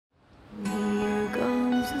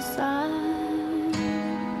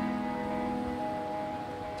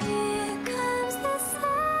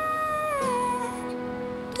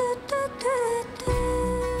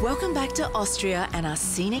Welcome back to Austria and our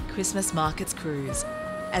scenic Christmas markets cruise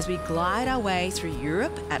as we glide our way through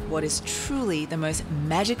Europe at what is truly the most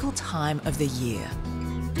magical time of the year.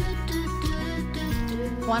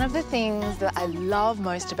 One of the things that I love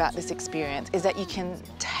most about this experience is that you can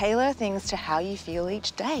tailor things to how you feel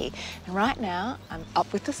each day. And right now, I'm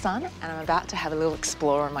up with the sun and I'm about to have a little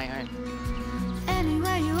explore on my own.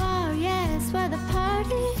 Anywhere you are, yes, where the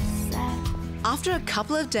party's at. After a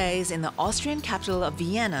couple of days in the Austrian capital of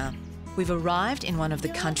Vienna, we've arrived in one of the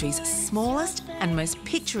country's smallest and most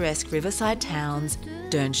picturesque riverside towns,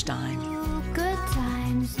 Durnstein. Good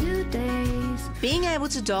times, new days. Being able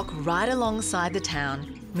to dock right alongside the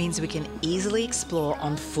town means we can easily explore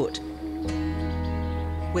on foot,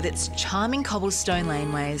 with its charming cobblestone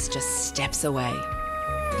laneways just steps away.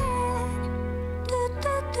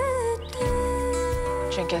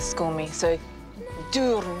 Trinka, school me. So,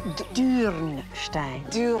 Durnstein.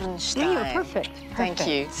 Durnstein. Yeah, you're perfect. Thank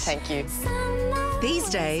you, thank you. These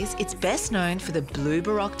days, it's best known for the blue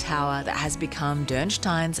Baroque tower that has become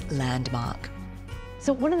Durnstein's landmark.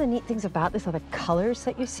 So one of the neat things about this are the colors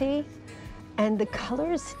that you see. And the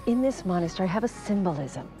colors in this monastery have a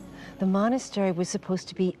symbolism. The monastery was supposed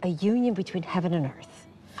to be a union between heaven and earth.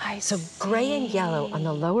 So gray and yellow on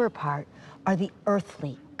the lower part are the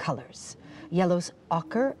earthly colors. Yellow's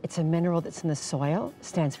ochre, it's a mineral that's in the soil,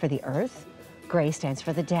 stands for the earth. Gray stands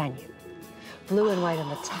for the Danube. Blue and white on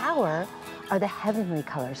the tower are the heavenly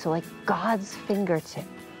colors, so like God's fingertip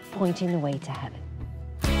pointing the way to heaven.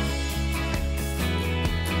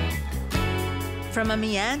 From a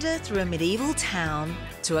meander through a medieval town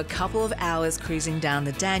to a couple of hours cruising down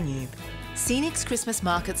the Danube, Scenic's Christmas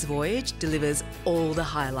Markets voyage delivers all the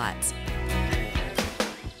highlights.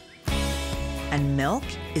 And Melk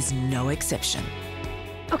is no exception.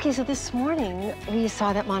 Okay, so this morning we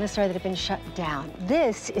saw that monastery that had been shut down.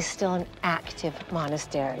 This is still an active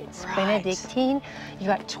monastery. It's Benedictine. You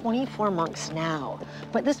got 24 monks now.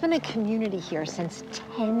 But there's been a community here since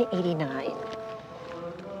 1089.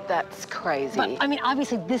 That's crazy. But, I mean,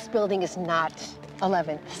 obviously this building is not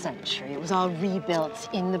 11th century. It was all rebuilt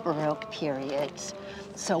in the Baroque period.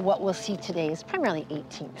 So what we'll see today is primarily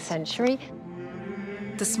 18th century.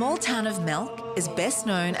 The small town of Melk is best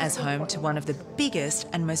known as home to one of the biggest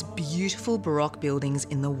and most beautiful Baroque buildings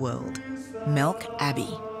in the world, Melk Abbey.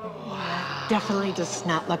 Wow. Definitely does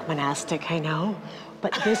not look monastic, I know.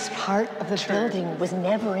 But this part of the building was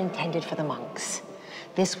never intended for the monks.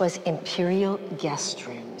 This was imperial guest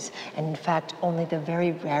rooms. And in fact, only the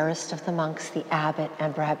very rarest of the monks, the abbot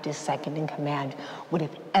and perhaps his second in command, would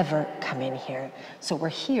have ever come in here. So we're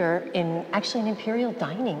here in actually an imperial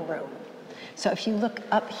dining room. So if you look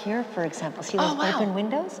up here, for example, see those open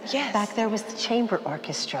windows? Yes. Back there was the chamber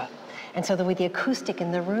orchestra. And so the way the acoustic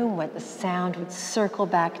in the room went, the sound would circle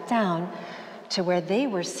back down to where they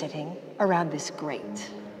were sitting around this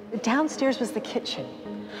grate. Downstairs was the kitchen.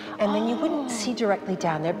 And then you wouldn't see directly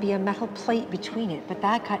down. There'd be a metal plate between it, but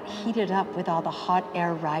that got heated up with all the hot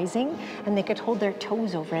air rising, and they could hold their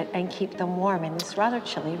toes over it and keep them warm in this rather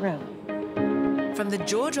chilly room. From the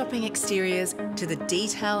jaw-dropping exteriors to the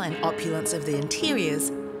detail and opulence of the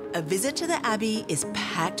interiors, a visit to the Abbey is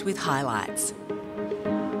packed with highlights.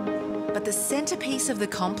 But the centrepiece of the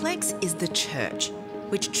complex is the church,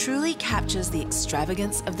 which truly captures the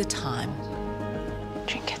extravagance of the time.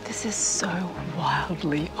 Trinket, this is so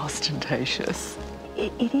wildly ostentatious.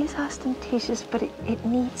 It is ostentatious, but it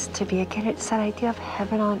needs to be. Again, it's that idea of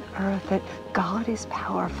heaven on earth, that God is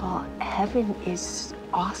powerful, heaven is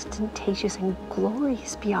ostentatious and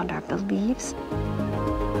glorious beyond our beliefs.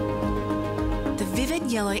 The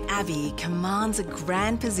vivid yellow abbey commands a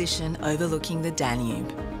grand position overlooking the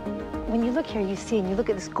Danube. When you look here, you see, and you look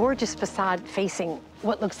at this gorgeous facade facing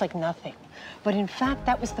what looks like nothing. But in fact,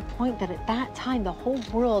 that was the point, that at that time, the whole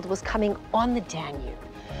world was coming on the Danube.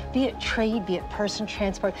 Be it trade, be it person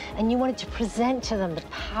transport, and you wanted to present to them the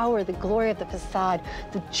power, the glory of the facade.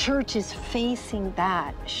 The church is facing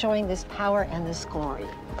that, showing this power and this glory.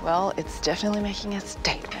 Well, it's definitely making a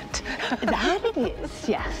statement. That it is,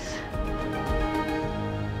 yes.